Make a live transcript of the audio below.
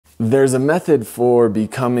There's a method for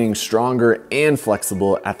becoming stronger and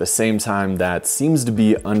flexible at the same time that seems to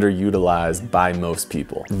be underutilized by most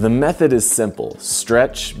people. The method is simple: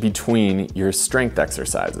 stretch between your strength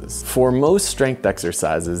exercises. For most strength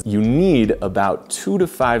exercises, you need about 2 to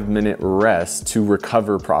 5 minute rest to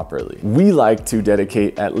recover properly. We like to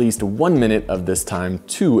dedicate at least 1 minute of this time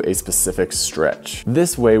to a specific stretch.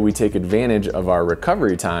 This way we take advantage of our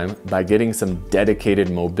recovery time by getting some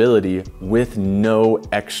dedicated mobility with no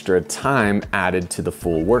extra time added to the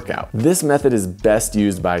full workout. This method is best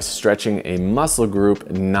used by stretching a muscle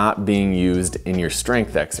group not being used in your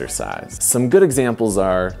strength exercise. Some good examples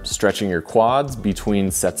are stretching your quads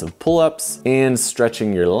between sets of pull-ups and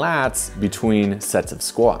stretching your lats between sets of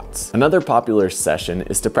squats. Another popular session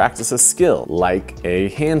is to practice a skill like a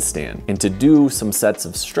handstand and to do some sets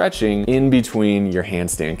of stretching in between your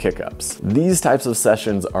handstand kick-ups. These types of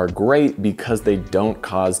sessions are great because they don't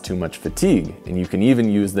cause too much fatigue, and you can even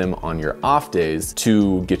use them on your off days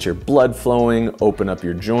to get your blood flowing, open up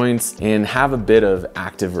your joints, and have a bit of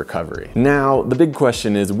active recovery. Now, the big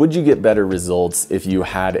question is, would you get better results if you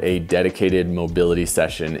had a dedicated mobility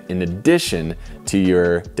session in addition to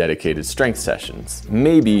your dedicated strength sessions?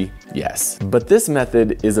 Maybe yes, but this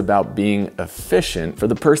method is about being efficient for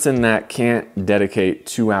the person that can't dedicate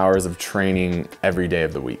 2 hours of training every day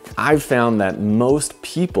of the week. I've found that most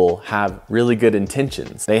people have really good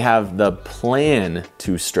intentions. They have the plan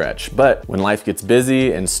to stretch, but when life gets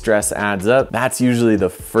busy and stress adds up, that's usually the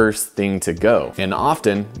first thing to go. And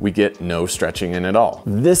often we get no stretching in at all.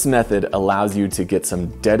 This method allows you to get some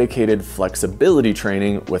dedicated flexibility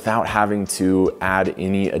training without having to add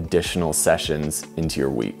any additional sessions into your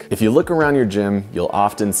week. If you look around your gym, you'll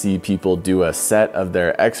often see people do a set of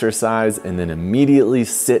their exercise and then immediately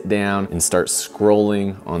sit down and start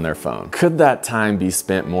scrolling on their phone. Could that time be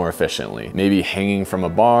spent more efficiently? Maybe hanging from a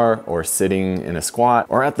bar or sitting in a squat,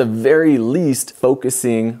 or at the very least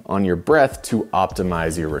focusing on your breath to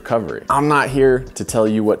optimize your recovery. I'm not here to tell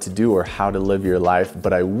you what to do or how to live your life,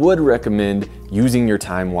 but I would recommend using your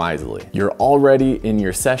time wisely. You're already in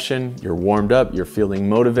your session, you're warmed up, you're feeling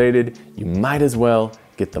motivated, you might as well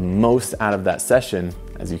get the most out of that session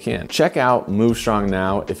as you can. Check out Move Strong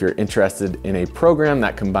now if you're interested in a program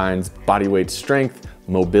that combines bodyweight strength,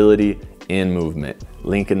 mobility, and movement.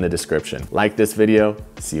 Link in the description. Like this video,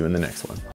 see you in the next one.